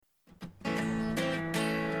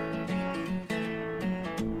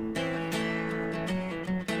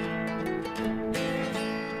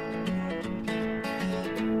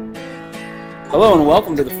Hello and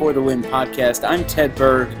welcome to the For the Win podcast. I'm Ted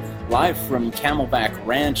Berg, live from Camelback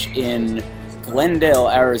Ranch in Glendale,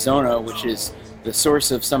 Arizona, which is the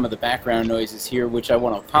source of some of the background noises here, which I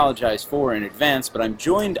want to apologize for in advance, but I'm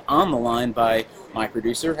joined on the line by my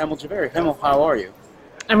producer, Hemel Javeri. Hemel, how are you?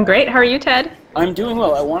 I'm great. How are you, Ted? I'm doing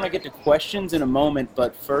well. I want to get to questions in a moment,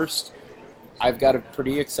 but first, I've got a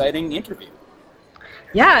pretty exciting interview.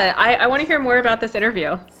 Yeah, I want to hear more about this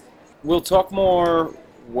interview. We'll talk more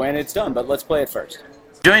when it's done, but let's play it first.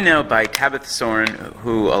 Joined now by Tabitha Soren,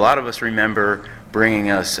 who a lot of us remember bringing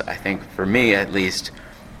us, I think for me at least,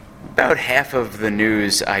 about half of the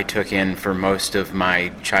news I took in for most of my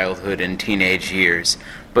childhood and teenage years,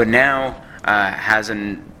 but now has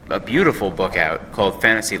a beautiful book out called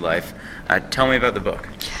Fantasy Life. Tell me about the book.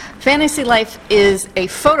 Fantasy Life is a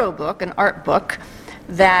photo book, an art book,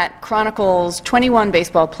 that chronicles 21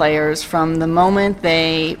 baseball players from the moment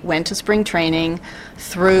they went to spring training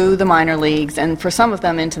through the minor leagues, and for some of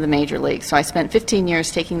them into the major leagues. So I spent 15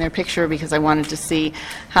 years taking their picture because I wanted to see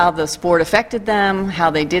how the sport affected them,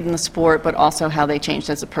 how they did in the sport, but also how they changed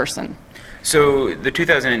as a person. So the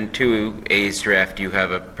 2002 A's draft you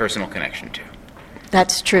have a personal connection to.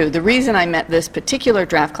 That's true. The reason I met this particular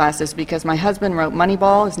draft class is because my husband wrote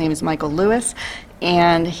Moneyball. His name is Michael Lewis,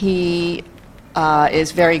 and he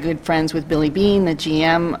is very good friends with Billy Beane, the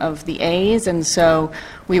GM of the A's, and so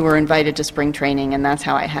we were invited to spring training, and that's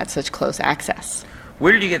how I had such close access.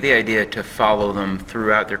 Where did you get the idea to follow them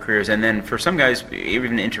throughout their careers, and then for some guys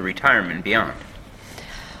even into retirement and beyond?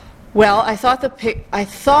 Well, I thought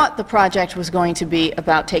the project was going to be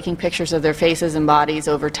about taking pictures of their faces and bodies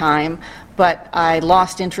over time, but I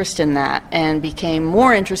lost interest in that and became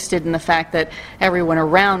more interested in the fact that everyone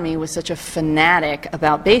around me was such a fanatic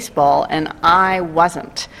about baseball, and I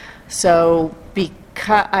wasn't. So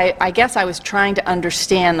I guess I was trying to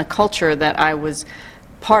understand the culture that I was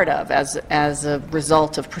part of as a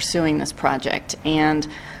result of pursuing this project. And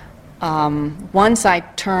once I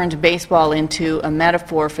turned baseball into a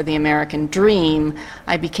metaphor for the American dream,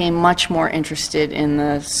 I became much more interested in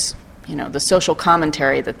the social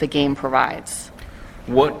commentary that the game provides.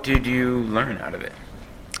 What did you learn out of it?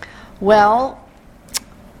 Well,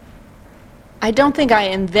 I don't think I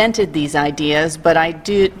invented these ideas, but I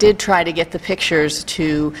did try to get the pictures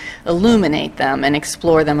to illuminate them and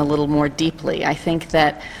explore them a little more deeply. I think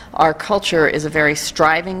that our culture is a very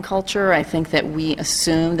striving culture. I think that we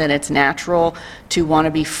assume that it's natural to want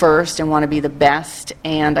to be first and want to be the best,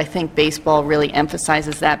 and I think baseball really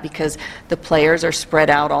emphasizes that because the players are spread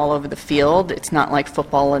out all over the field. It's not like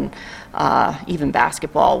football and even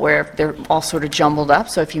basketball, where they're all sort of jumbled up,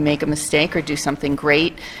 so if you make a mistake or do something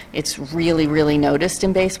great, it's really, really noticed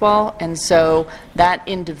in baseball. And so that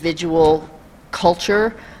individual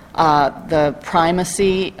culture, the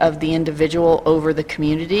primacy of the individual over the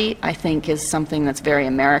community, I think is something that's very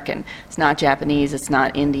American. It's not Japanese, it's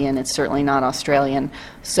not Indian, it's certainly not Australian.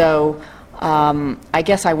 So I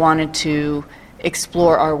guess I wanted to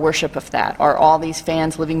explore our worship of that. Are all these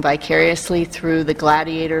fans living vicariously through the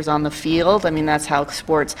gladiators on the field? I mean, that's how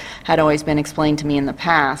sports had always been explained to me in the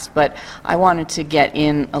past, but I wanted to get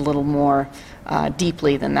in a little more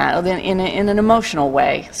deeply than that, in an emotional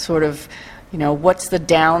way, sort of, what's the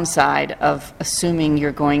downside of assuming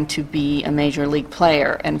you're going to be a major league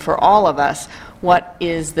player? And for all of us, what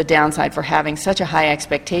is the downside for having such a high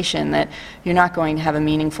expectation that you're not going to have a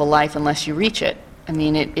meaningful life unless you reach it? I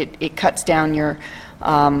mean, it cuts down your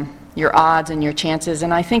odds and your chances,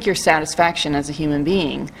 and I think your satisfaction as a human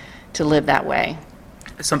being to live that way.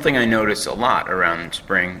 Something I notice a lot around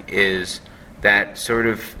spring is that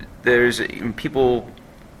people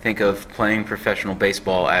think of playing professional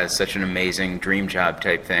baseball as such an amazing dream job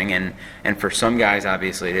type thing, and for some guys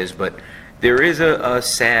obviously it is, but there is a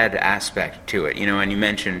sad aspect to it, and you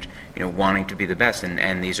mentioned, wanting to be the best,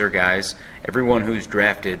 and these are guys, everyone who's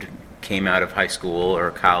drafted came out of high school or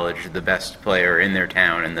college, the best player in their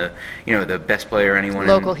town, and the best player anyone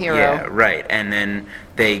local hero. Yeah, right. And then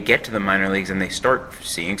they get to the minor leagues and they start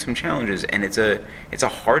seeing some challenges, and it's a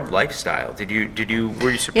hard lifestyle. Were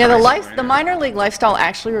you surprised? Yeah, the minor league lifestyle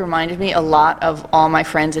actually reminded me a lot of all my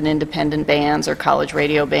friends in independent bands or college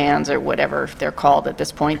radio bands or whatever they're called at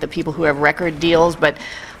this point, the people who have record deals, but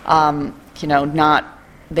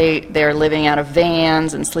they're living out of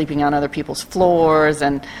vans and sleeping on other people's floors,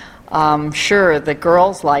 and sure, the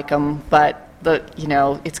girls like them, but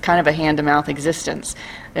it's kind of a hand-to-mouth existence.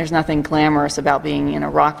 There's nothing glamorous about being in a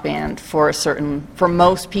rock band for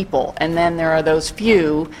most people. And then there are those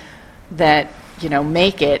few that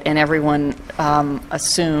make it, and everyone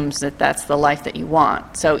assumes that that's the life that you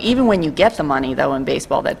want. So even when you get the money, though, in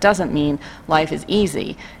baseball, that doesn't mean life is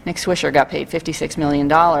easy. Nick Swisher got paid $56 million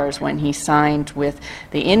when he signed with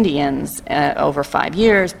the Indians over 5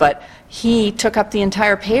 years, but he took up the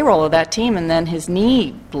entire payroll of that team, and then his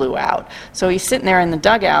knee blew out. So he's sitting there in the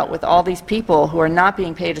dugout with all these people who are not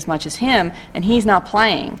being paid as much as him, and he's not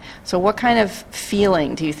playing. So what kind of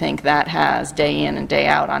feeling do you think that has day in and day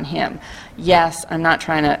out on him? Yes, I'm not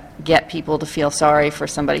trying to get people to feel sorry for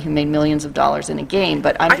somebody who made millions of dollars in a game,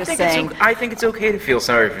 but I'm just saying... I think it's okay to feel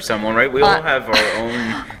sorry for someone, right? We all have our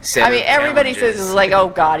own set of everybody challenges. says, like, oh,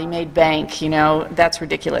 God, he made bank, that's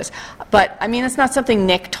ridiculous. But, it's not something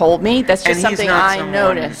Nick told me. That's just something I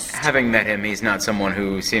noticed. Having met him, he's not someone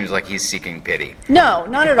who seems like he's seeking pity. No,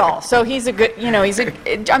 not at all. So he's a good,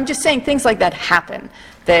 I'm just saying things like that happen,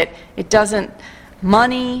 that it doesn't...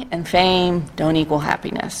 Money and fame don't equal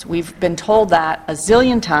happiness. We've been told that a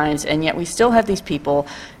zillion times, and yet we still have these people,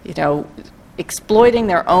 exploiting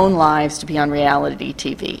their own lives to be on reality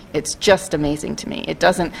TV. It's just amazing to me.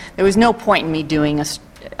 There was no point in me doing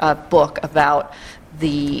a book about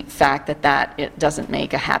the fact that it doesn't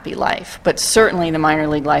make a happy life. But certainly the minor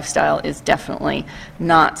league lifestyle is definitely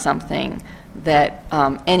not something that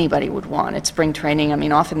anybody would want. At spring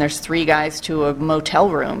training, often there's 3 guys to a motel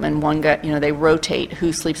room, and one guy, they rotate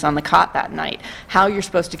who sleeps on the cot that night. How you're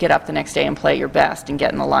supposed to get up the next day and play your best and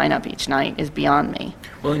get in the lineup each night is beyond me.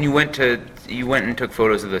 Well, and you went and took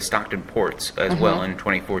photos of the Stockton Ports as well in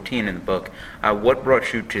 2014 in the book. What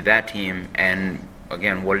brought you to that team, and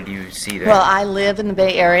again, what did you see there? Well, I live in the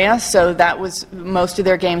Bay Area, so that was, most of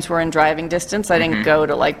their games were in driving distance. I didn't go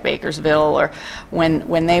to like Bakersville, or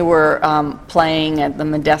when they were playing at the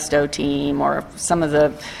Modesto team or some of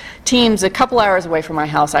the teams a couple hours away from my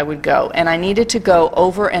house, I would go. And I needed to go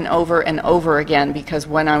over and over and over again, because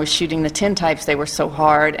when I was shooting the tintypes, they were so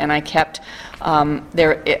hard, and I kept,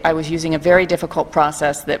 I was using a very difficult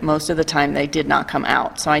process that most of the time they did not come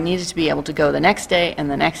out. So I needed to be able to go the next day and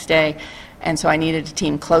the next day. And so I needed a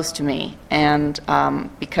team close to me, and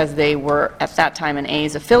because they were at that time an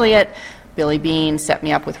A's affiliate, Billy Beane set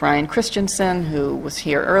me up with Ryan Christensen, who was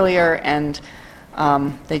here earlier, and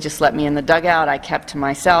they just let me in the dugout. I kept to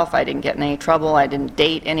myself. I didn't get in any trouble. I didn't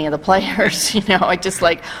date any of the players. I just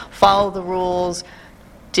followed the rules,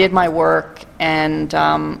 did my work, and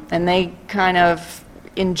they kind of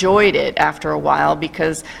enjoyed it after a while,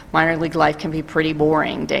 because minor league life can be pretty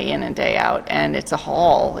boring day in and day out, and it's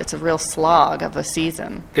a real slog of a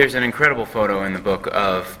season. There's an incredible photo in the book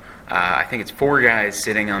of I think it's 4 guys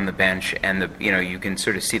sitting on the bench, and you can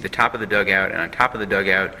sort of see the top of the dugout, and on top of the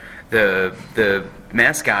dugout the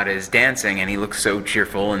mascot is dancing, and he looks so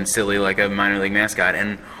cheerful and silly like a minor league mascot,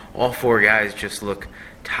 and all 4 guys just look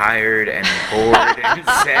tired and bored and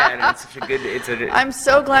sad, and it's such a good... I'm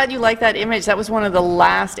so glad you like that image. That was one of the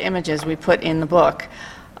last images we put in the book.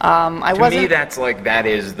 To me, that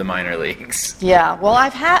is the minor leagues. Yeah, well, I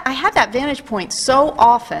had that vantage point so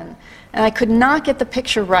often, and I could not get the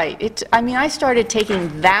picture right. I started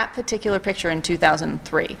taking that particular picture in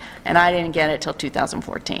 2003, and I didn't get it till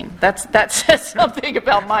 2014. That says something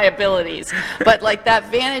about my abilities. But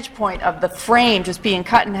that vantage point of the frame just being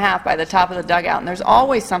cut in half by the top of the dugout, and there's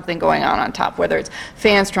always something going on top, whether it's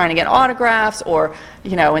fans trying to get autographs, or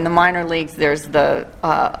in the minor leagues there's the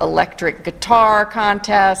electric guitar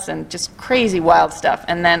contests and just crazy wild stuff.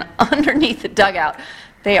 And then underneath the dugout,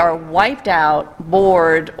 they are wiped out,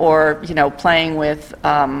 bored, or playing with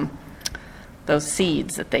those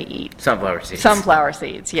seeds that they eat. Sunflower seeds. Sunflower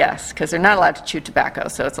seeds, yes, because they're not allowed to chew tobacco,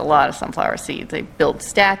 so it's a lot of sunflower seeds. They build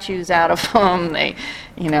statues out of them.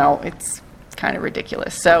 It's kind of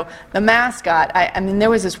ridiculous. So the mascot, there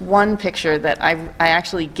was this one picture that I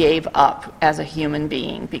actually gave up as a human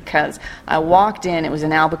being, because I walked in. It was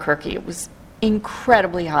in Albuquerque. It was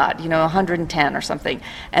incredibly hot, 110 or something,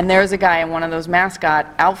 and there's a guy in one of those mascot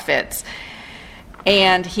outfits,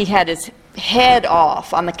 and he had his head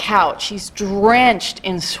off on the couch. He's drenched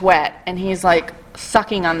in sweat, and he's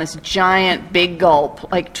sucking on this giant big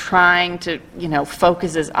gulp, trying to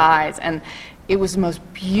focus his eyes, and it was the most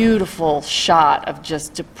beautiful shot of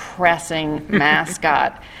just depressing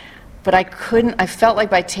mascot. But I felt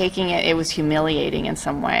like by taking it, it was humiliating in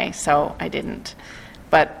some way, so I didn't.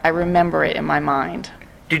 But I remember it in my mind.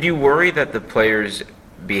 Did you worry that the players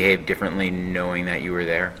behaved differently knowing that you were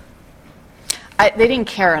there? They didn't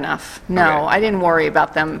care enough. No, okay. I didn't worry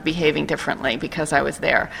about them behaving differently because I was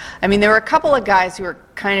there. There were a couple of guys who were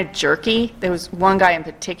kind of jerky. There was one guy in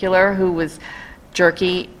particular who was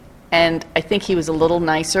jerky, and I think he was a little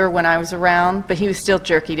nicer when I was around, but he was still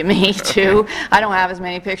jerky to me too. I don't have as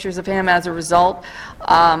many pictures of him as a result.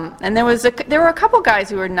 And there were a couple guys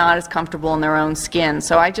who were not as comfortable in their own skin,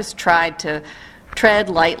 so I just tried to tread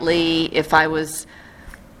lightly. If I was,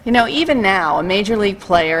 even now, a major league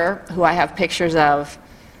player who I have pictures of,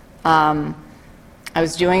 I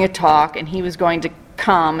was doing a talk and he was going to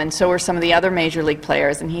come, and so were some of the other major league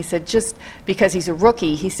players, and he said, just because he's a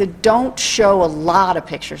rookie, he said, don't show a lot of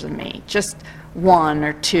pictures of me, just one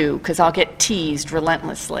or two, because I'll get teased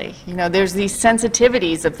relentlessly. There's these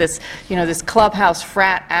sensitivities of this, this clubhouse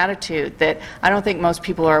frat attitude that I don't think most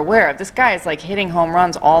people are aware of. This guy is like hitting home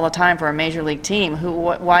runs all the time for a major league team.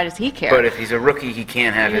 Why does he care? But if he's a rookie, he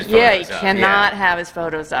can't have his photos up. Yeah, he cannot have his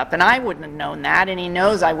photos up, and I wouldn't have known that, and he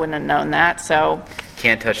knows I wouldn't have known that, so...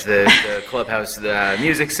 Can't touch the clubhouse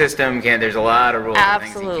music system. There's a lot of rules.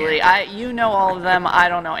 Absolutely. You know all of them. I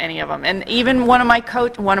don't know any of them. And even one of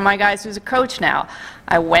my guys who's a coach now,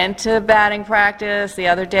 I went to batting practice the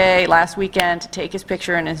other day, last weekend, to take his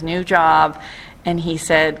picture in his new job, and he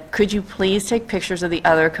said, could you please take pictures of the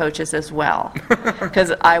other coaches as well?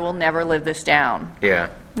 Because I will never live this down. Yeah.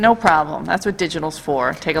 No problem. That's what digital's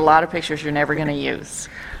for. Take a lot of pictures you're never going to use.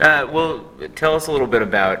 Well, tell us a little bit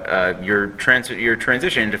about your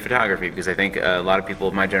transition into photography, because I think a lot of people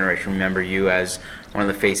of my generation remember you as one of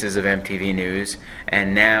the faces of MTV News,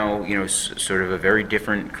 and now, sort of a very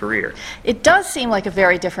different career. It does seem like a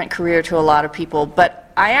very different career to a lot of people,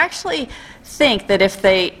 but I actually think that if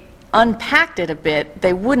they unpacked it a bit,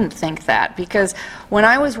 they wouldn't think that, because when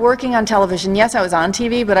I was working on television, yes, I was on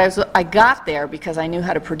TV, but I got there because I knew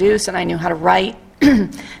how to produce and I knew how to write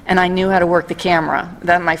and I knew how to work the camera.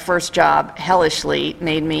 Then my first job hellishly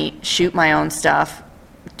made me shoot my own stuff,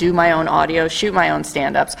 do my own audio, shoot my own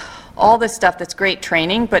stand-ups, all this stuff that's great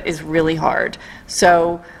training but is really hard.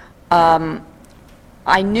 So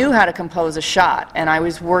I knew how to compose a shot, and I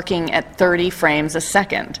was working at 30 frames a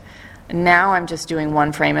second. Now I'm just doing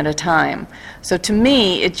one frame at a time. So to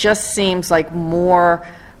me, it just seems like more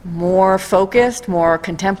focused, more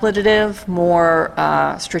contemplative, more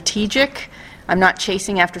strategic. I'm not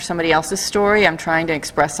chasing after somebody else's story. I'm trying to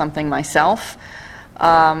express something myself.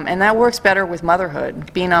 And that works better with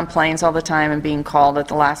motherhood. Being on planes all the time and being called at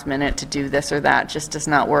the last minute to do this or that just does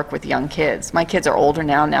not work with young kids. My kids are older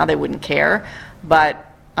now. Now they wouldn't care.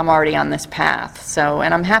 But I'm already on this path.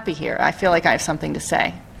 And I'm happy here. I feel like I have something to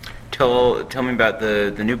say. Tell me about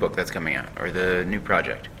the new book that's coming out, or the new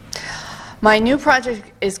project. My new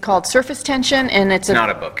project is called Surface Tension, and it's not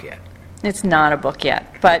a book yet. It's not a book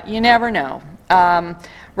yet, but you never know.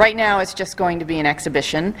 Right now it's just going to be an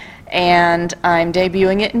exhibition, and I'm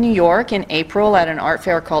debuting it in New York in April at an art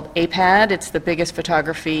fair called APAD. It's the biggest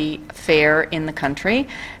photography fair in the country,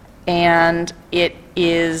 and it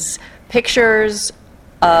is pictures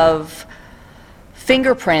of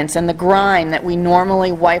fingerprints and the grime that we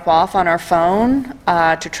normally wipe off on our phone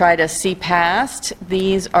to try to see past.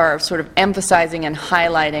 These are sort of emphasizing and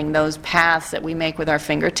highlighting those paths that we make with our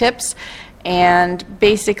fingertips. And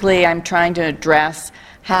basically, I'm trying to address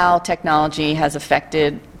how technology has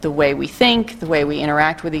affected the way we think, the way we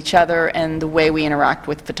interact with each other, and the way we interact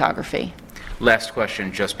with photography. Last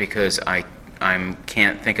question, just because I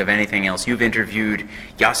can't think of anything else. You've interviewed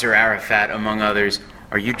Yasser Arafat, among others.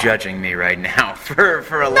 Are you judging me right now for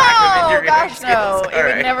a lack of interviewing skills? No, it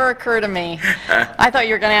would never occur to me. I thought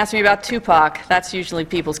you were going to ask me about Tupac. That's usually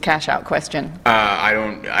people's cash-out question. I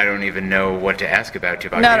don't even know what to ask about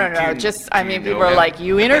Tupac. No. People were like,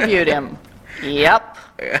 you interviewed him. Yep.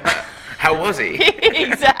 How was he?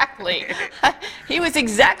 Exactly. He was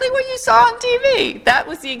exactly what you saw on TV. That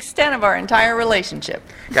was the extent of our entire relationship.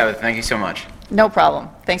 Tabitha, thank you so much. No problem.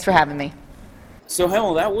 Thanks for having me. So,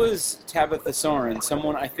 Helen, that was Tabitha Soren,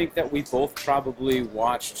 someone I think that we both probably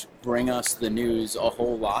watched bring us the news a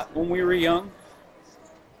whole lot when we were young.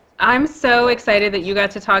 I'm so excited that you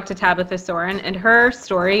got to talk to Tabitha Soren, and her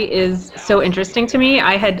story is so interesting to me.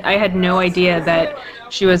 I had no idea that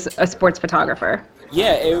she was a sports photographer.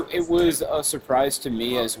 Yeah, it was a surprise to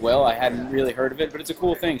me as well. I hadn't really heard of it, but it's a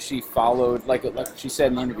cool thing. She followed, like she said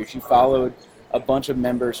in the interview, she followed a bunch of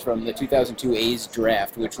members from the 2002 A's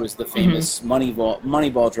draft, which was the famous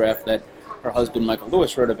Moneyball draft that her husband Michael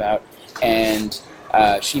Lewis wrote about, and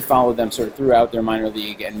she followed them sort of throughout their minor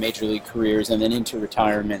league and major league careers and then into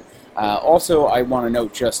retirement. Also, I want to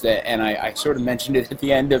note just that, and I sort of mentioned it at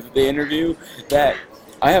the end of the interview, that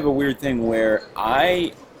I have a weird thing where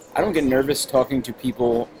I don't get nervous talking to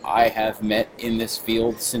people I have met in this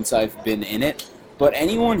field since I've been in it. But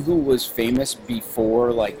anyone who was famous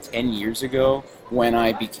before, like 10 years ago, when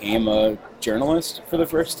I became a journalist for the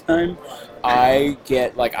first time, I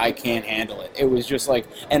can't handle it. It was just like,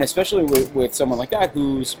 and especially with someone like that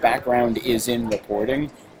whose background is in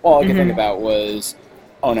reporting, all I could think about was,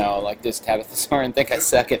 oh no, like, does Tabitha Soren think I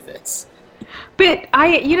suck at this? But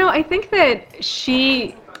I think that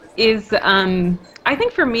she is, I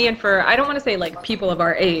think for me and for, I don't want to say like people of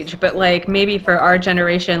our age, but like maybe for our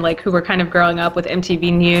generation, like who were kind of growing up with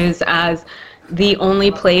MTV News as the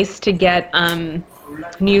only place to get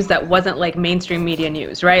news that wasn't like mainstream media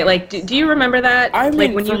news, right? Like, do you remember that? I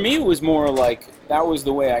mean, like for me, it was more like, that was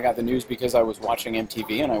the way I got the news because I was watching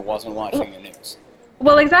MTV and I wasn't watching the news.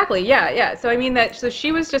 Well, exactly. Yeah. So I mean so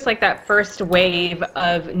she was just like that first wave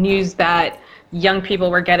of news that young people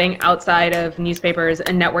were getting outside of newspapers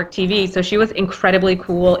and network TV. So she was incredibly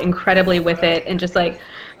cool, incredibly with it, and just like,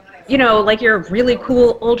 like your really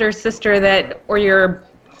cool older sister or your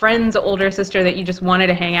friend's older sister that you just wanted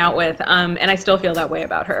to hang out with. And I still feel that way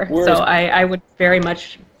about her. So I would very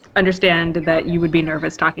much understand that you would be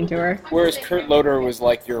nervous talking to her. Whereas Kurt Loder was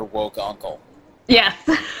like your woke uncle. Yes.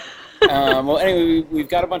 Well, anyway, we've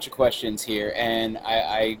got a bunch of questions here, and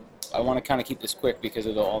I want to kind of keep this quick because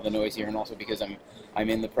of all the noise here, and also because I'm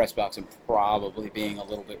in the press box and probably being a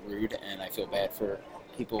little bit rude, and I feel bad for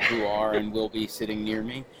people who are and will be sitting near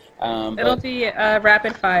me. It'll be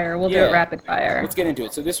rapid fire. We'll do it rapid fire. Let's get into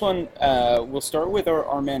it. So this one, we'll start with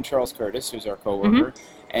our man Charles Curtis, who's our coworker,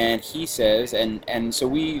 and he says, and so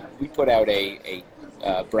we put out a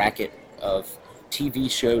bracket of TV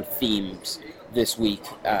show themes this week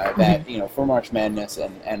that, for March Madness,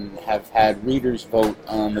 and have had readers vote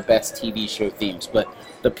on the best TV show themes. But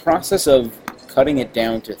the process of cutting it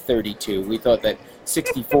down to 32, we thought that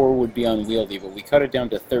 64 would be unwieldy, but we cut it down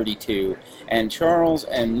to 32, and Charles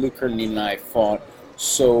and Luke Kerney and I fought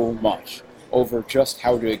so much over just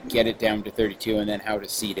how to get it down to 32 and then how to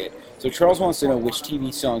seed it. So Charles wants to know which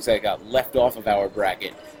TV songs that got left off of our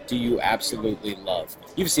bracket do you absolutely love.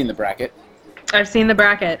 You've seen the bracket. I've seen the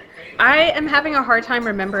bracket. I am having a hard time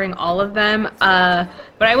remembering all of them,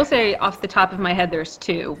 but I will say off the top of my head there's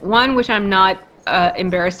two. One, which I'm not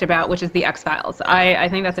embarrassed about, which is The X-Files. I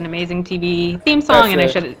think that's an amazing TV theme song, and I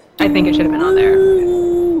think it should have been on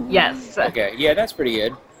there. Yes. Okay, yeah, that's pretty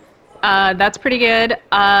good. That's pretty good.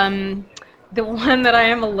 The one that I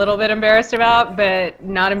am a little bit embarrassed about, but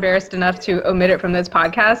not embarrassed enough to omit it from this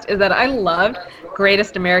podcast, is that I loved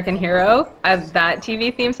Greatest American Hero. As that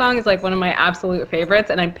TV theme song is like one of my absolute favorites,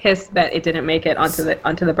 and I'm pissed that it didn't make it onto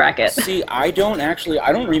the bracket. See, I don't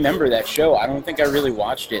remember that show. I don't think I really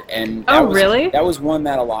watched it. And really? That was one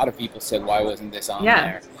that a lot of people said, why wasn't this on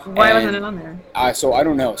there? Why wasn't it on there? So I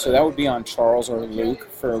don't know. So that would be on Charles or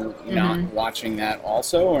Luke for not watching that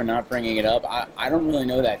also, or not bringing it up. I don't really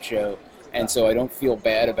know that show, and so I don't feel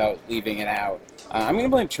bad about leaving it out. I'm going to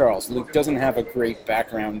blame Charles. Luke doesn't have a great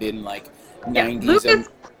background in, like, 90s. Luke is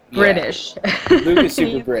British. Luke is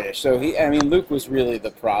super British. So Luke was really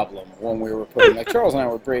the problem when we were putting, like, Charles and I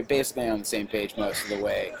were basically on the same page most of the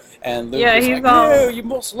way. And Luke was like, no, you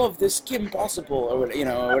must love this Kim Possible, or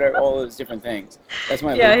whatever, all those different things. That's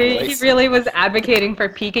my Luke voice. He really was advocating for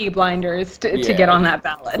Peaky Blinders to get on that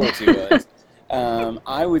ballot. Of course he was.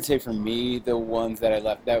 I would say for me, the ones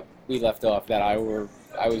that we left off that I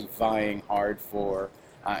was vying hard for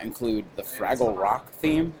include the Fraggle Rock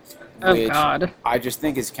theme, which I just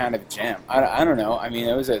think is kind of a gem. I don't know. I mean,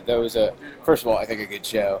 that was a first of all, I think a good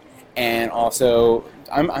show, and also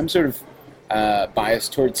I'm sort of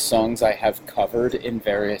biased towards songs I have covered in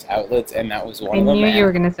various outlets, and that was one of them. I knew you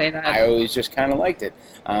were going to say that. I always just kind of liked it.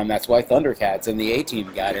 That's why Thundercats and the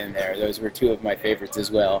A-Team got in there. Those were two of my favorites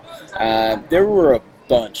as well. There were a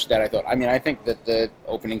bunch that I thought. I mean, I think that the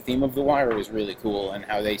opening theme of The Wire was really cool, and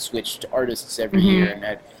how they switched artists every year,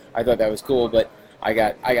 and I thought that was cool. But I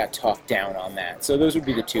got talked down on that. So those would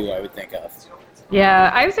be the two I would think of.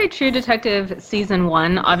 Yeah, I would say True Detective Season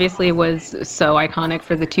 1 obviously was so iconic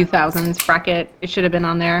for the 2000s bracket. It should have been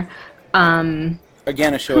on there.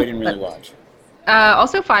 Again, a show I didn't really watch.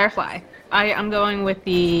 Also Firefly. I'm going with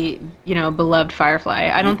the, beloved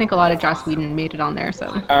Firefly. I don't think a lot of Joss Whedon made it on there, so.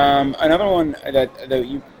 Another one that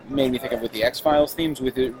you made me think of with the X-Files themes,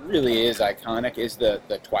 with it really is iconic, is the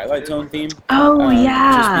Twilight Zone theme. Oh,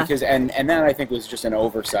 yeah. Just because, and that I think was just an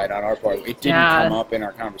oversight on our part. It didn't come up in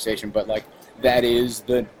our conversation, but like that is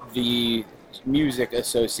the music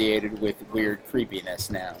associated with weird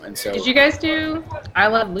creepiness now, and so. Did you guys do I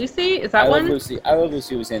Love Lucy? Is that one? I Love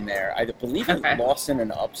Lucy was in there. I believe it lost in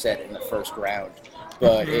an upset in the first round,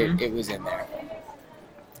 but it was in there.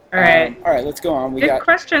 All right. All right, let's go on. Good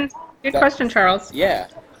question, Charles. Yeah.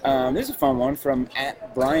 This is a fun one from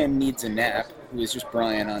 @BrianNeedsANap, who is just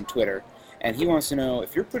Brian on Twitter, and he wants to know,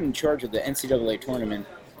 if you're put in charge of the NCAA tournament,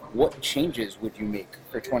 what changes would you make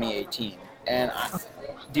for 2018? And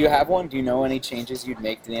do you have one? Do you know any changes you'd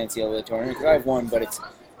make to the NCAA tournament? Because I have one, but it's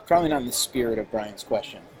probably not in the spirit of Brian's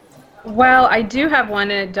question. Well, I do have one,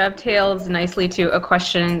 and it dovetails nicely to a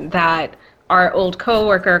question that our old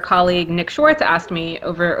coworker, colleague Nick Schwartz asked me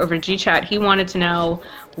over GChat. He wanted to know,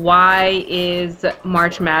 why is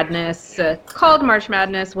March Madness called March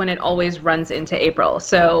Madness when it always runs into April?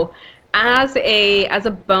 So as a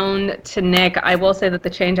bone to Nick, I will say that the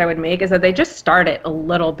change I would make is that they just start it a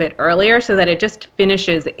little bit earlier so that it just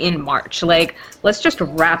finishes in March. Like, let's just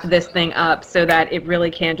wrap this thing up so that it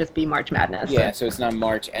really can just be March Madness. Yeah, so it's not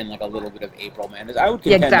March and like a little bit of April Madness. I would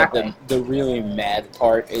contend that the really mad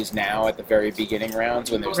part is now at the very beginning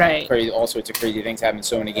rounds when there's like crazy, all sorts of crazy things happening,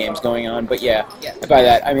 so many games going on. But yeah, by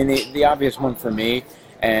that, I mean, the obvious one for me,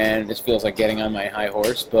 and this feels like getting on my high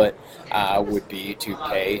horse, but would be to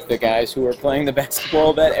pay the guys who are playing the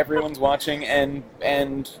basketball that everyone's watching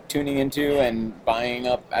and tuning into and buying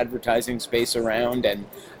up advertising space around, and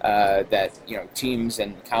that, you know, teams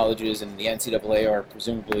and colleges and the NCAA are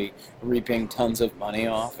presumably reaping tons of money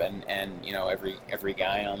off, and you know, every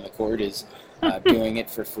guy on the court is doing it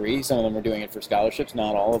for free. Some of them are doing it for scholarships,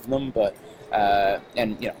 not all of them, but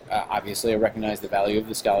and you know, obviously I recognize the value of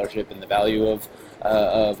the scholarship and the value of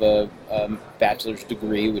a bachelor's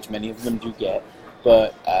degree, which many of them do get,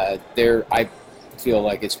 but I feel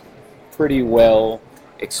like it's pretty well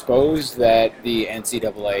exposed that the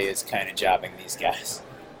NCAA is kind of jobbing these guys.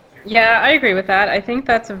 Yeah, I agree with that. I think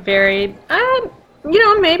that's a very, you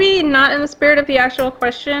know, maybe not in the spirit of the actual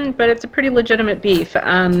question, but it's a pretty legitimate beef.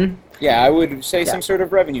 Yeah, I would say some sort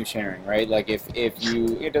of revenue sharing, right? Like if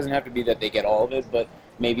you, it doesn't have to be that they get all of it, but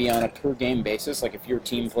maybe on a per game basis, like if your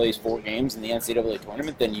team plays 4 games in the NCAA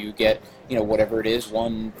tournament, then you get, you know, whatever it is,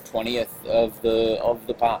 1/20th of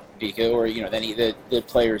the pot, because, or, you know, then the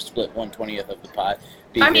players split 1/20th of the pot.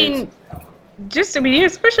 Because, I mean,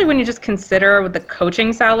 especially when you just consider with the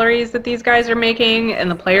coaching salaries that these guys are making and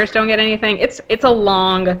the players don't get anything, it's a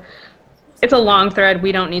long thread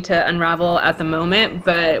we don't need to unravel at the moment,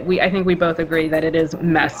 but I think we both agree that it is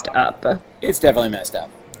messed up. It's definitely messed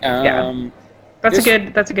up. Yeah. That's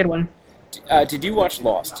a good one. Did you watch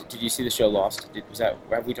Lost? Did you see the show Lost?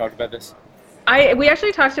 Have we talked about this? We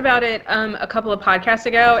actually talked about it a couple of podcasts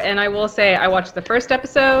ago, and I will say I watched the first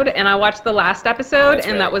episode and I watched the last episode. That's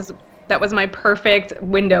right. That was my perfect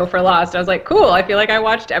window for Lost. I was like, cool, I feel like I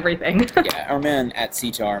watched everything. Yeah, our man at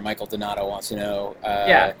CTAR, Michael Donato, wants to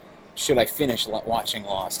know, should I finish watching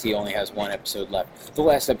Lost? He only has 1 episode left. The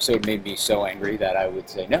last episode made me so angry that I would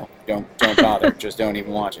say, no, don't bother. Just don't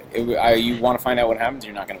even watch it. You want to find out what happens,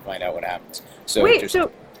 you're not going to find out what happens. So wait,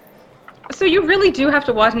 so you really do have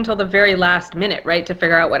to watch until the very last minute, right, to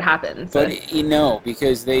figure out what happens? But you know,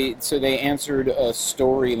 because they answered a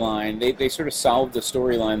storyline. They sort of solved the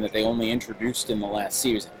storyline that they only introduced in the last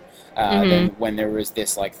season. Then when there was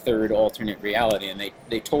this like third alternate reality, and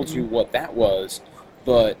they told you what that was,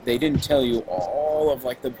 but they didn't tell you all of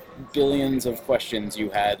like the billions of questions you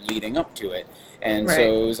had leading up to it. And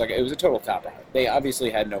so it was a total cop-out. They obviously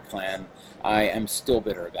had no plan. I am still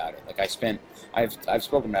bitter about it. Like I've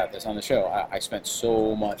spoken about this on the show. I spent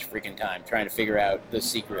so much freaking time trying to figure out the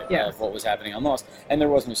secret of what was happening on Lost, and there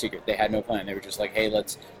was no secret. They had no plan. They were just like, hey,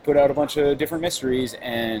 let's put out a bunch of different mysteries,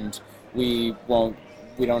 and we don't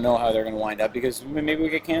know how they're going to wind up because maybe we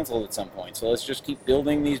get canceled at some point. So let's just keep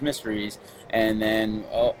building these mysteries, and then,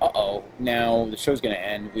 now the show's going to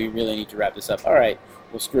end. We really need to wrap this up. All right,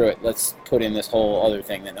 well, screw it. Let's put in this whole other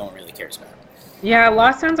thing that no one really cares about. Yeah,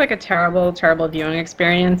 Lost sounds like a terrible, terrible viewing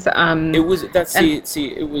experience. It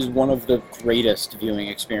was one of the greatest viewing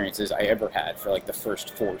experiences I ever had for like the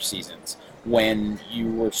first 4 seasons when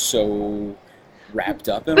you were so wrapped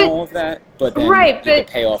up in all of that, but then the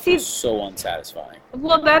payoff was so unsatisfying.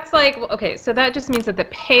 Well, that's like, okay, so that just means that the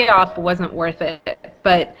payoff wasn't worth it,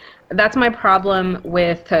 but that's my problem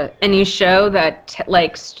with any show that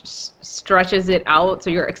stretches it out so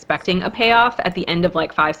you're expecting a payoff at the end of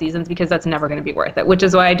like 5 seasons, because that's never going to be worth it, which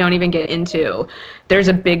is why I don't even get into there's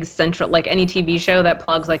a big central, like any TV show that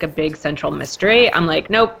plugs like a big central mystery. I'm like,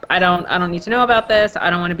 nope, I don't need to know about this. I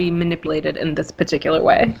don't want to be manipulated in this particular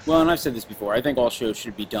way. Well, and I've said this before, I think all shows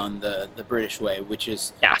should be done the British way, which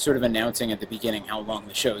is sort of announcing at the beginning how long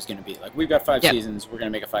the show is going to be. Like, we've got 5 seasons, we're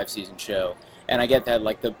going to make a 5-season show. And I get that,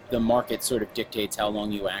 like, the market sort of dictates how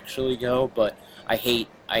long you actually go, but I hate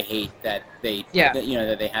that they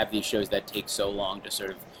that they have these shows that take so long to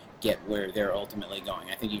sort of get where they're ultimately going.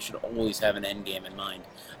 I think you should always have an end game in mind.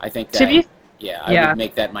 I think that I would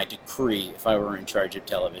make that my decree if I were in charge of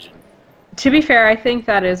television. To be fair, I think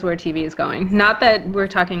that is where TV is going. Not that we're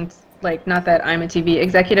talking like, not that I'm a TV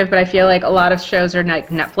executive, but I feel like a lot of shows are like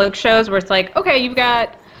Netflix shows where it's like, okay, you've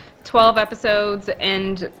got 12 episodes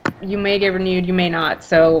and you may get renewed, you may not,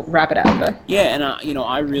 so wrap it up. Yeah, and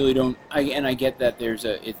I really don't. I get that there's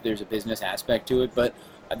a business aspect to it, but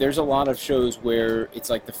there's a lot of shows where it's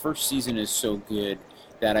like the first season is so good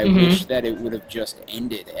that I wish that it would have just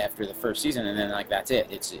ended after the first season, and then like that's it.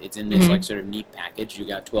 It's in this like sort of neat package. You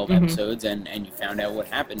got 12 episodes, and you found out what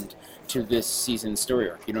happened to this season's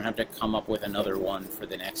story arc. You don't have to come up with another one for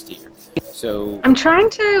the next year. So I'm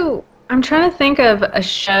trying to think of a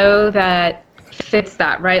show that fits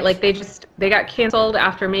that, right? Like they got canceled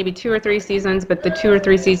after maybe 2 or 3 seasons, but the 2 or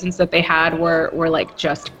 3 seasons that they had were like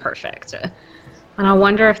just perfect. And I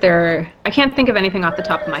wonder if I can't think of anything off the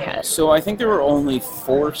top of my head. So I think there were only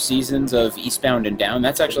 4 seasons of Eastbound and Down.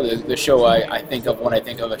 That's actually the show I think of when I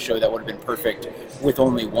think of a show that would have been perfect with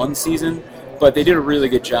only 1 season. But they did a really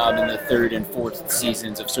good job in the 3rd and 4th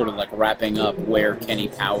seasons of sort of like wrapping up where Kenny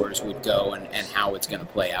Powers would go and how it's going to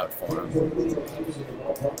play out for him.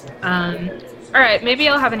 All right, maybe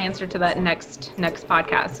I'll have an answer to that next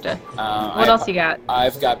podcast. What else you got?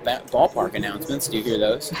 I've got ballpark announcements. Do you hear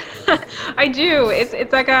those? I do.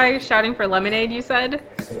 It's that guy shouting for lemonade, you said?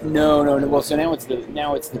 No. Well, so now it's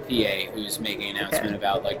the PA who's making an announcement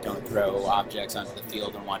about like don't throw objects onto the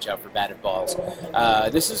field and watch out for batted balls.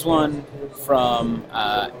 This is one from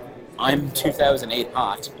I'm 2008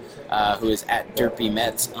 Hot, who is at Derpy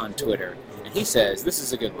Mets on Twitter, and he says this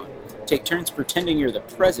is a good one. Take turns pretending you're the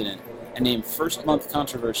president and name first-month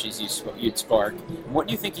controversies you'd spark. What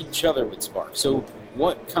do you think each other would spark? So,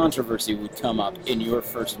 what controversy would come up in your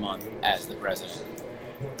first month as the president?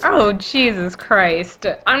 Oh, Jesus Christ.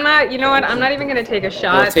 I'm not, you know what, I'm not even going to take a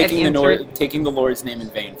shot at taking the Lord's name in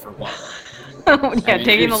vain for one. Oh, yeah,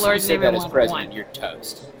 taking the Lord's name in vain. As president, you're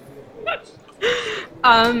toast.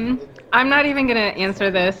 I'm not even going to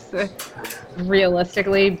answer this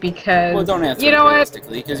realistically because... Well, don't answer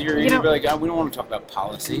realistically because you're like, oh, we don't want to talk about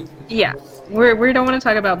policy. Yeah, we don't want to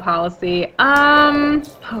talk about policy.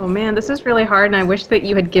 Oh, man, this is really hard, and I wish that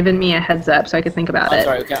you had given me a heads up so I could think about it.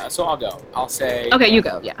 Sorry, okay, so I'll go. I'll say... Okay, you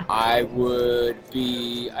go, yeah. I would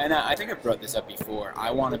be... And I think I've brought this up before.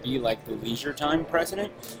 I want to be like the Leisure Time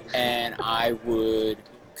president, and I would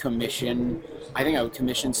commission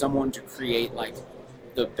someone to create like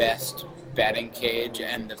the best batting cage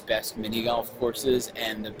and the best mini golf courses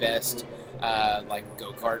and the best like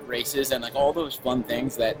go-kart races and like all those fun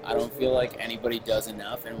things that I don't feel like anybody does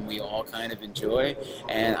enough and we all kind of enjoy,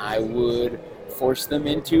 and I would force them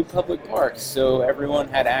into public parks so everyone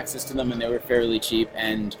had access to them and they were fairly cheap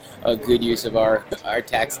and a good use of our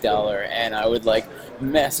tax dollar, and I would like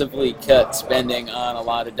massively cut spending on a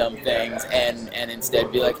lot of dumb things and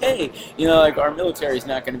instead be like, hey, like our military is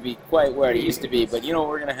not going to be quite where it used to be, but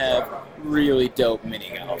we're going to have really dope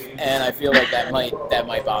mini golf, and I feel like that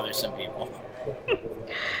might bother some people.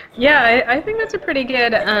 Yeah, I think that's a pretty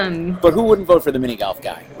good... But who wouldn't vote for the mini golf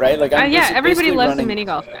guy, right? Like, everybody loves the mini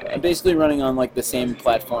golf guy. I'm basically running on like the same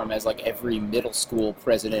platform as like every middle school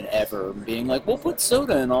president ever, being like, we'll put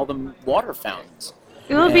soda in all the water fountains.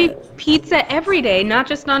 It will be pizza every day, not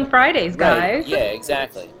just on Fridays, guys. Right. Yeah,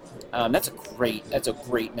 exactly. That's a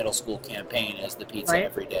great middle school campaign. Is the pizza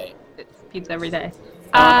every day? It's pizza every day.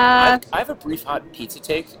 I have a brief hot pizza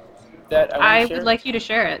take that I would like you to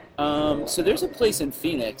share it. So there's a place in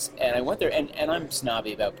Phoenix, and I went there, and I'm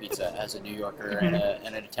snobby about pizza as a New Yorker and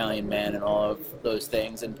an Italian man and all of those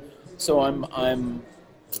things, and so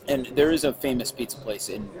and there is a famous pizza place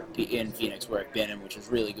in Phoenix where I've been in, which is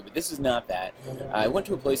really good, but this is not that. I went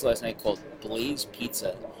to a place last night called Blaze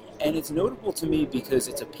Pizza, and it's notable to me because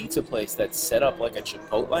it's a pizza place that's set up like a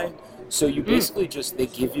Chipotle. So you basically they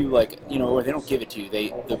give you like, or they don't give it to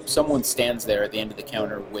you. Someone stands there at the end of the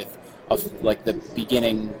counter with like the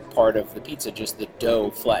beginning part of the pizza, just the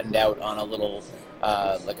dough flattened out on a little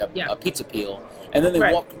a pizza peel, and then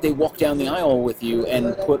they walk down the aisle with you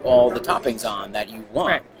and put all the toppings on that you want.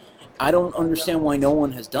 Right. I don't understand why no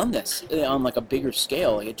one has done this on like a bigger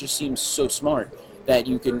scale. It just seems so smart that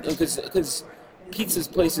you can, because pizza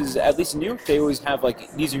places, at least in New York, they always have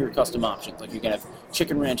like, these are your custom options. Like you can have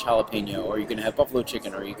chicken ranch jalapeno, or you can have buffalo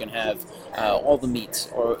chicken, or you can have all the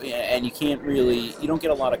meats, and you don't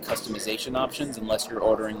get a lot of customization options unless you're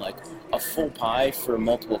ordering like a full pie for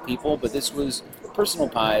multiple people. But this was personal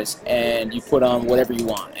pies, and you put on whatever you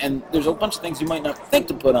want. And there's a bunch of things you might not think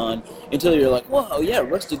to put on until you're like, whoa, yeah,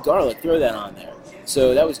 roasted garlic, throw that on there.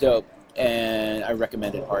 So that was dope, and I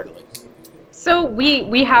recommend it heartily. So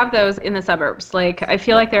we have those in the suburbs. Like, I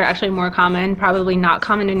feel like they're actually more common, probably not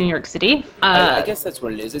common in New York City. I guess that's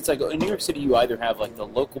what it is. It's like in New York City, you either have like the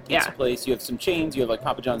local pizza Yeah. place, you have some chains, you have like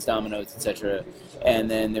Papa John's, Domino's, etc., and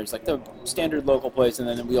then there's like the standard local place, and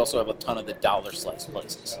then we also have a ton of the dollar slice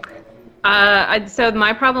places. So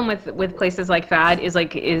my problem with places like that is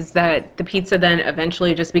that the pizza then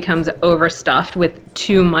eventually just becomes overstuffed with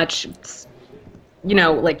too much,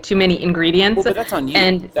 like too many ingredients. Well, but that's on you.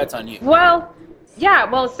 And That's on you. well, yeah,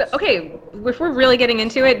 well, so, okay, if we're really getting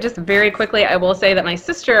into it, just very quickly, I will say that my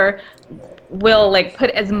sister will like put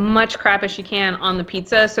as much crap as she can on the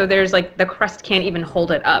pizza, so there's like the crust can't even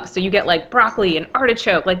hold it up. So you get like broccoli and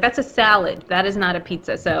artichoke, like that's a salad. That is not a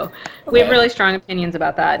pizza. So we have Okay. really strong opinions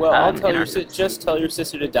about that. Well, I'll in tell our- just tell your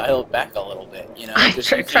sister to dial it back a little bit. I Just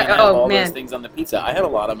try- you can't try- have oh, all man. those things on the pizza. I had a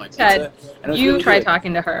lot on my pizza. Ted, and it was you really try good.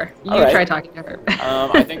 talking to her. You All right. try talking to her.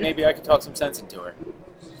 I think maybe I could talk some sense into her.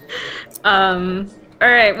 All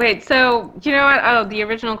right, wait. So you know what? Oh, the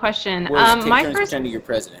original question. Was take My turns first. pretending you're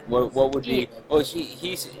president. What would be? Well,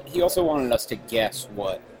 he also wanted us to guess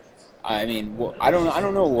what. I mean, I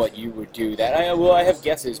don't know what you would do. I have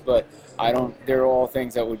guesses, but I don't. They're all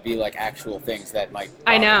things that would be like actual things that might.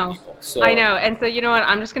 I bother know. People. So, I know. And so, you know what?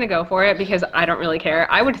 I'm just going to go for it because I don't really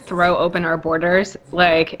care. I would throw open our borders.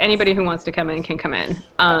 Like, anybody who wants to come in can come in.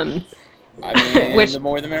 I mean, Which- the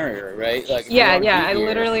more the merrier, right? Like, if you Yeah, wanna yeah. be I here-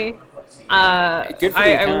 literally. Good for I-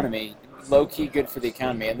 the I would- economy. Low key good for the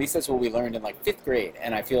economy. At least that's what we learned in like 5th grade,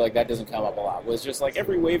 and I feel like that doesn't come up a lot. Was just like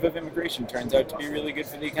every wave of immigration turns out to be really good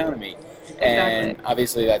for the economy, and Exactly.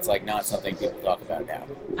 obviously that's like not something people talk about now.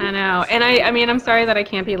 I know. And I mean, I'm sorry that I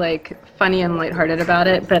can't be like funny and lighthearted about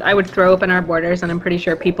it, but I would throw open our borders and I'm pretty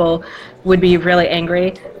sure people would be really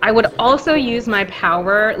angry. I would also use my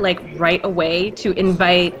power like right away to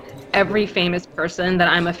invite every famous person that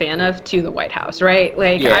I'm a fan of to the White House, right?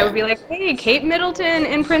 Like Yeah. I would be like, hey, Kate Middleton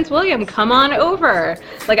and Prince William, come on over.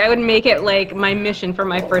 Like I would make it like my mission for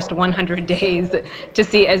my first 100 days to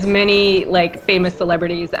see as many like famous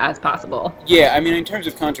celebrities as possible. Yeah, I mean, in terms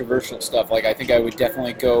of controversial stuff, like I think I would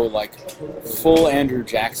definitely go like full Andrew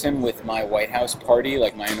Jackson with my White House party,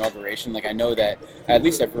 like my inauguration. Like I know that at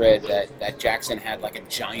least I've read that Jackson had like a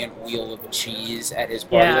giant wheel of cheese at his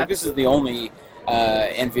party. Yeah. Like this is the only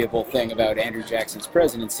enviable thing about Andrew Jackson's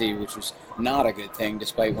presidency, which was not a good thing,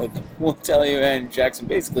 despite what we'll tell you. Andrew Jackson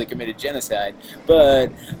basically committed genocide,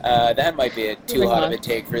 but that might be too hot of a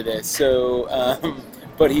take for this. So,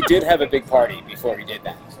 but he did have a big party before he did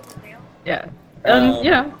that. Yeah.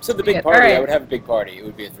 So the big yeah, party, all right. I would have a big party. It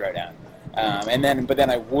would be a throwdown, but then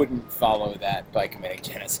I wouldn't follow that by committing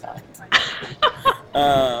genocide.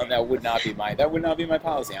 That would not be my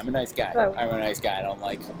policy. I'm a nice guy. Oh. I'm a nice guy.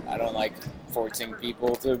 I don't like forcing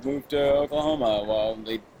people to move to Oklahoma while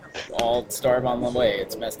they all starve on the way.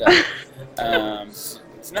 It's messed up.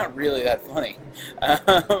 It's not really that funny.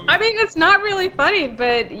 I mean, it's not really funny,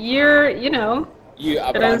 but but it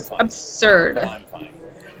I'm is fine. absurd. But I'm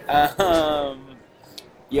fine.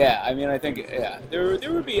 Yeah, I mean, I think there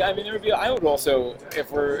would be. I would also,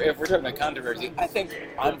 if we're talking about controversy, I think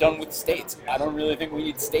I'm done with states. I don't really think we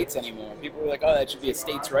need states anymore. People are like, oh, that should be a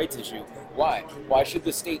states' rights issue. Why? Why should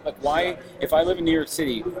the state why? If I live in New York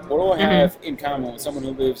City, what do I have in common with someone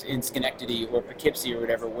who lives in Schenectady or Poughkeepsie or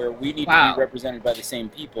whatever, where we need to Wow. be represented by the same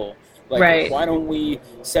people? Right. Why don't we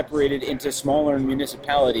separate it into smaller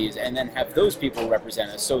municipalities and then have those people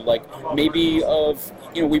represent us? So, maybe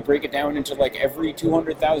we break it down into, every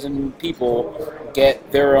 200,000 people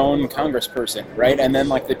get their own congressperson, right? And then,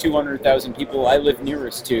 the 200,000 people I live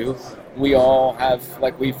nearest to, we all have,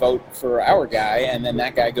 we vote for our guy, and then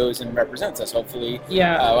that guy goes and represents us, hopefully.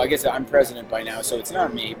 Yeah. I guess I'm president by now, so it's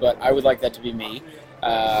not me, but I would like that to be me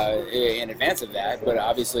in advance of that. But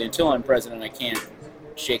obviously, until I'm president, I can't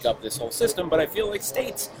shake up this whole system. But I feel like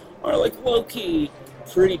states are low-key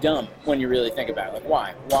pretty dumb when you really think about it.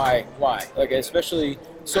 Why? Especially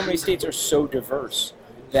so many states are so diverse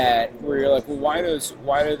that we're well, why do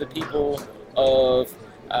the people of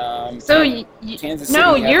So Kansas City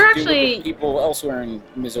no, have you're to do actually with people elsewhere in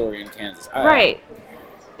Missouri and Kansas? right.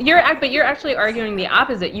 But you're actually arguing the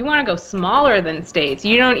opposite. You want to go smaller than states.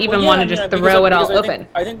 You don't even want to just throw it all open.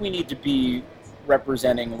 I think we need to be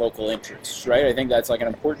representing local interests, right? I think that's an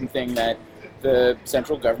important thing that the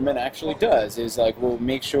central government actually does is we'll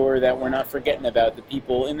make sure that we're not forgetting about the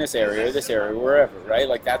people in this area, wherever, right?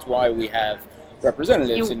 That's why we have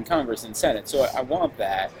representatives in Congress and Senate. So I want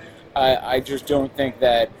that. I just don't think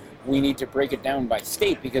that we need to break it down by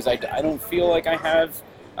state because I don't feel like I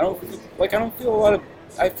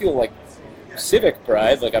feel like civic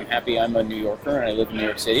pride. I'm happy I'm a New Yorker and I live in New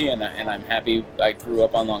York City and I'm happy I grew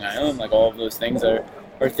up on Long Island. All of those things are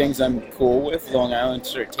are things I'm cool with. Long Island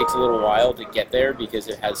sort of takes a little while to get there because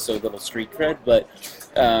it has so little street cred, but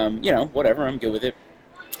whatever, I'm good with it.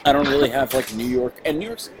 I don't really have like New York, and New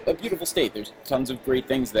York's a beautiful state. There's tons of great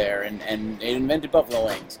things there, and they invented buffalo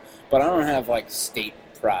wings, but I don't have like state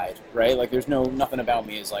pride, right? Like there's nothing about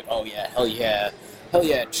me is like, oh yeah, hell yeah,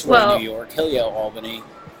 Troy, New York, hell yeah, Albany.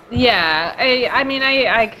 Yeah, I mean,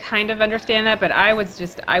 I kind of understand that, but I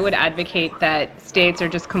would advocate that states are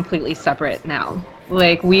just completely separate now.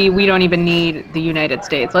 Like, we don't even need the United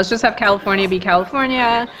States. Let's just have California be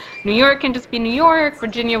California, New York can just be New York,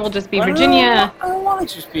 Virginia will just be Virginia. I don't want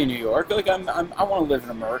to just be New York. Like, I want to live in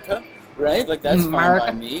America, right? Like, that's fine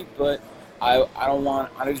by me, but I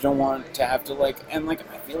just don't want to have to, like, and, like,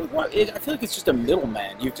 I feel like it's just a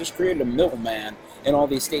middleman. You've just created a middleman in all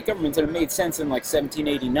these state governments, and it made sense in, like,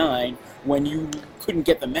 1789 when you couldn't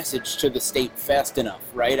get the message to the state fast enough,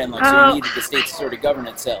 right? And, like, so you needed the state to sort of govern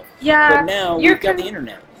itself. Yeah. But now we've got the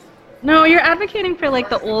internet. No, you're advocating for, like,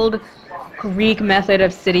 the old Greek method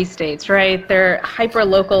of city-states, right? They're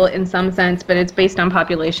hyper-local in some sense, but it's based on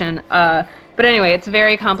population. But anyway, it's a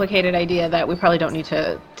very complicated idea that we probably don't need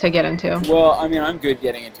to get into. Well, I mean, I'm good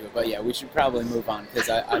getting into it, but yeah, we should probably move on because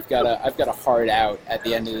I've got a hard out at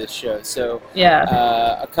the end of this show. So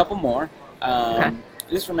yeah, a couple more. Okay.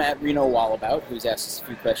 This is from @Reno Wallabout, who's asked us a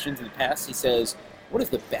few questions in the past. He says, "What is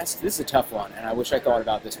the best?" This is a tough one, and I wish I thought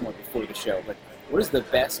about this more before the show. But what is the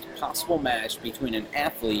best possible match between an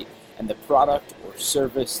athlete and the product or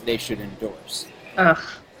service they should endorse? Ugh.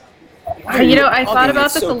 I thought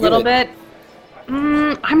about this a little bit.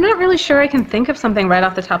 I'm not really sure I can think of something right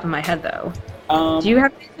off the top of my head, though. Do you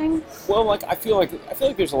have anything? Well, like I feel like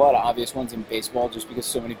there's a lot of obvious ones in baseball, just because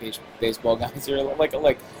so many baseball guys are like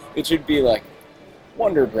it should be like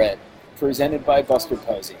Wonder Bread, presented by Buster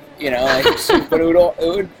Posey. You know, like, but it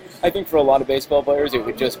would. I think for a lot of baseball players, it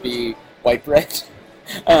would just be white bread.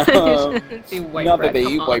 Not that they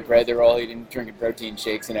eat white bread; they're all drinking protein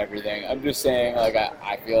shakes and everything. I'm just saying, like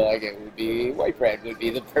I feel like it would be white bread would be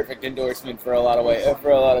the perfect endorsement for a lot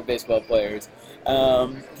of baseball players.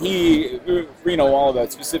 Reno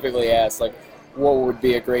Wallabout specifically asked, like, what would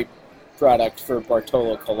be a great product for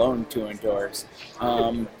Bartolo Colon to endorse?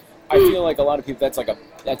 I feel like a lot of people that's like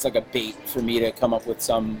a bait for me to come up with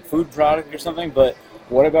some food product or something. But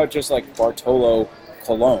what about just like Bartolo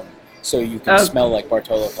Cologne? So you can smell like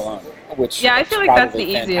Bartolo Cologne, which I feel like that's the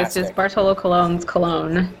easiest. Is Bartolo Cologne's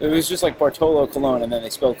cologne. It was just like Bartolo Cologne, and then they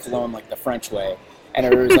spelled cologne like the French way, and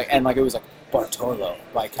it was like Bartolo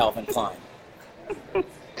by Calvin Klein.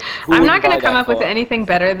 I'm not going to come up with anything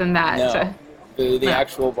better than that. No, the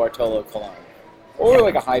actual Bartolo Cologne, or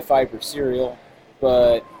like a high fiber cereal,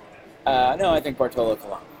 but no, I think Bartolo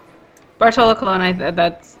Cologne. Bartolo Cologne,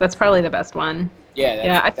 that's probably the best one.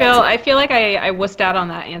 Yeah, I feel like I wussed out on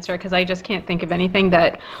that answer because I just can't think of anything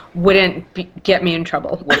that wouldn't get me in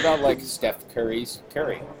trouble. What about like Steph Curry's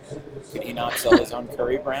curry? Could he not sell his own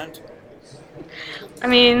curry brand? I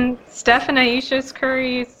mean, Steph and Aisha's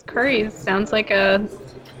curries sounds like an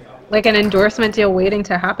endorsement deal waiting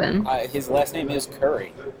to happen. His last name is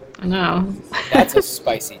Curry. I know. That's a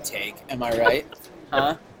spicy take. Am I right?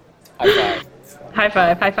 Huh? High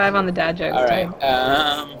five. High five on the dad jokes. All right.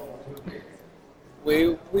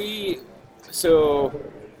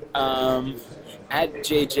 At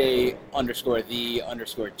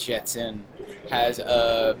JJ_the_Jetson has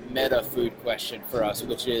a meta food question for us,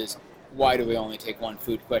 which is, why do we only take one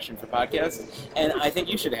food question for podcasts? And I think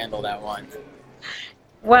you should handle that one.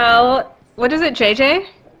 Well, what is it, JJ?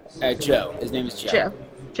 Joe. His name is Joe.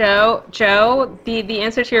 Joe, the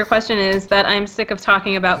answer to your question is that I'm sick of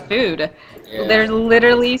talking about food. Yeah. There's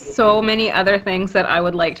literally so many other things that I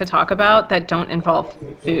would like to talk about that don't involve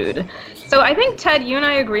food. So I think, Ted, you and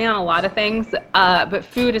I agree on a lot of things, but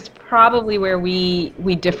food is probably where we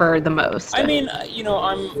differ the most. I mean, I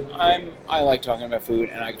like talking about food,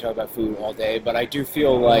 and I can talk about food all day, but I do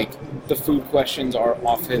feel like the food questions are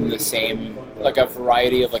often the same, like a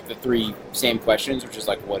variety of like the three same questions, which is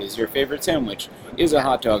like, what is your favorite sandwich? Is a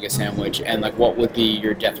hot dog a sandwich? And like, what would be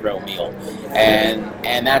your death row meal?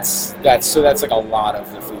 And that's like a lot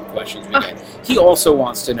of the food questions we get. He also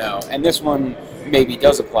wants to know, and this one maybe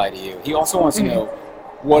does apply to you. He also wants to know,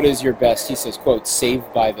 what is your best, he says, quote,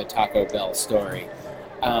 Saved by the Taco Bell story.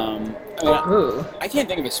 I can't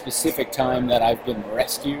think of a specific time that I've been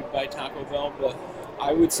rescued by Taco Bell, but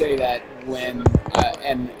I would say that when,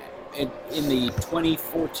 in the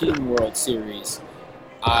 2014 World Series,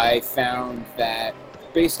 I found that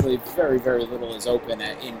basically very, very little is open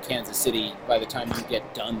in Kansas City by the time you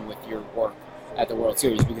get done with your work at the World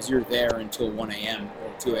Series, because you're there until 1 a.m.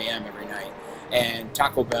 or 2 a.m. every night. And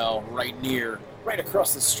Taco Bell, right near right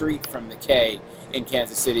across the street from the K in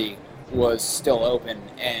Kansas City was still open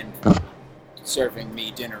and serving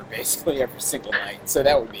me dinner basically every single night. So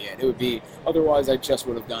that would be it. It would be, otherwise I just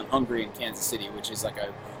would have gone hungry in Kansas City, which is like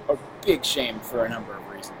a big shame for a number of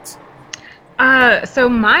reasons. So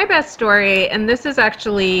my best story, and this is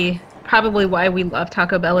actually probably why we love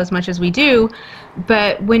Taco Bell as much as we do,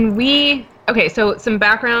 but okay, so some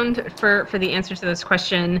background for the answer to this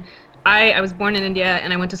question. I was born in India,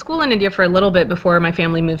 and I went to school in India for a little bit before my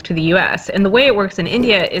family moved to the U.S. And the way it works in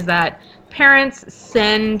India is that parents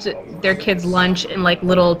send their kids lunch in like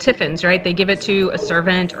little tiffins, right? They give it to a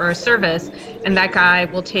servant or a service, and that guy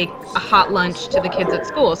will take a hot lunch to the kids at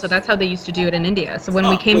school. So that's how they used to do it in India. So when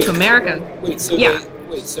we came to America, so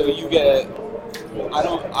you get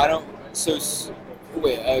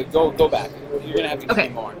go back. You're gonna have to give me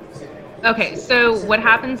more. Okay, so what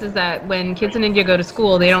happens is that when kids in India go to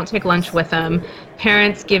school, they don't take lunch with them.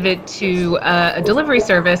 Parents give it to a delivery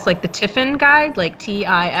service like the Tiffin guy, like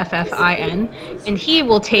Tiffin, and he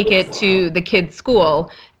will take it to the kid's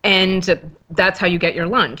school, and that's how you get your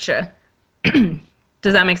lunch.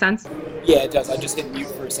 Does that make sense? Yeah, it does. I just hit mute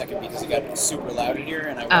for a second because it got super loud in here,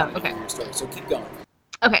 and I wanted to hear your story, so keep going.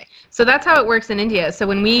 Okay, so that's how it works in India. So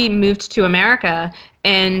when we moved to America,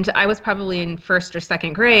 and I was probably in first or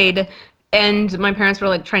second grade, and my parents were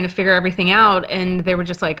like trying to figure everything out, and they were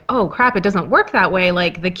just like, oh crap, it doesn't work that way.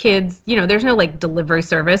 Like the kids, there's no like delivery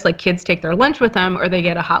service. Like kids take their lunch with them or they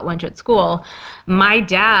get a hot lunch at school. My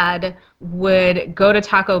dad would go to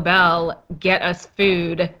Taco Bell, get us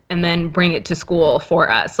food, and then bring it to school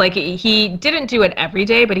for us. Like he didn't do it every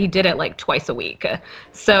day, but he did it like twice a week.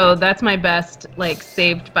 So that's my best like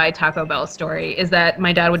saved by Taco Bell story, is that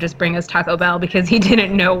my dad would just bring us Taco Bell because he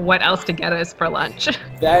didn't know what else to get us for lunch.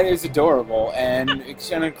 That is adorable, and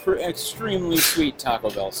it's an extremely sweet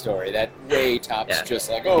Taco Bell story. That way tops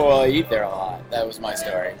just like, oh, well, I eat there a lot. That was my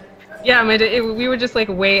story. Yeah, we would just like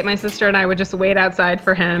wait. My sister and I would just wait outside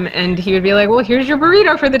for him, and he would be like, well, here's your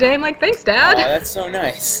burrito for the day. I'm like, thanks, Dad. Oh, that's so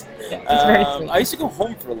nice. Yeah, it's very sweet. I used to go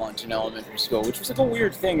home for lunch in elementary school, which was like a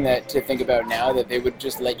weird thing to think about now, that they would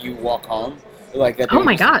just let you walk home. Like that they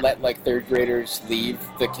would just let like third graders leave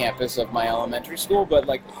the campus of my elementary school, but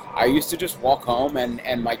like I used to just walk home,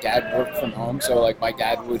 and my dad worked from home, so like my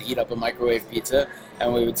dad would heat up a microwave pizza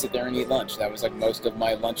and we would sit there and eat lunch. That was like most of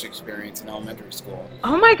my lunch experience in elementary school.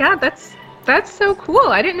 Oh my God, that's so cool.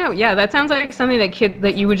 I didn't know. Yeah, that sounds like something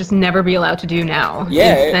that you would just never be allowed to do now.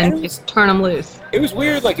 Yeah, and just turn them loose. It was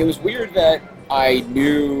weird. Like it was weird that I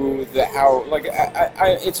knew how. Like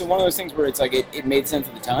it's one of those things where it's like it made sense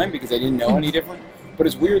at the time because I didn't know any different. But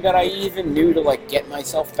it's weird that I even knew to like get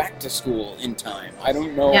myself back to school in time. I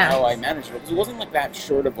don't know how I managed it, because it wasn't like that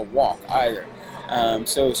short of a walk either.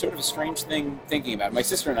 So sort of a strange thing thinking about it. My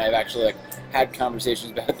sister and I have actually like had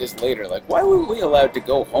conversations about this later. Like, why were we allowed to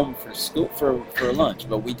go home for school for lunch?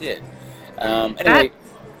 But we did. Anyway,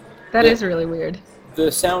 that is really weird.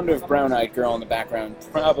 The sound of Brown Eyed Girl in the background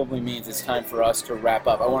probably means it's time for us to wrap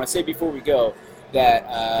up. I want to say before we go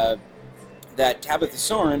that that Tabitha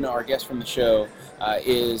Soren, our guest from the show,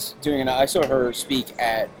 is doing. I saw her speak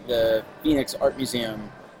at the Phoenix Art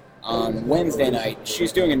Museum on Wednesday night.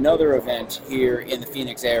 She's doing another event here in the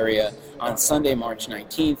Phoenix area on Sunday, March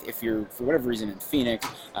 19th. If you're, for whatever reason, in Phoenix,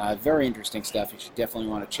 very interesting stuff you should definitely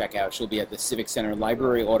want to check out. She'll be at the Civic Center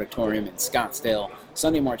Library Auditorium in Scottsdale,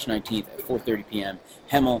 Sunday, March 19th at 4:30 p.m.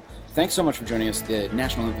 Hemel, thanks so much for joining us. The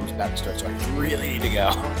National Anthem's about to start, so I really need to go.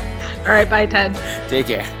 All right, bye, Ted. Take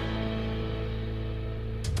care.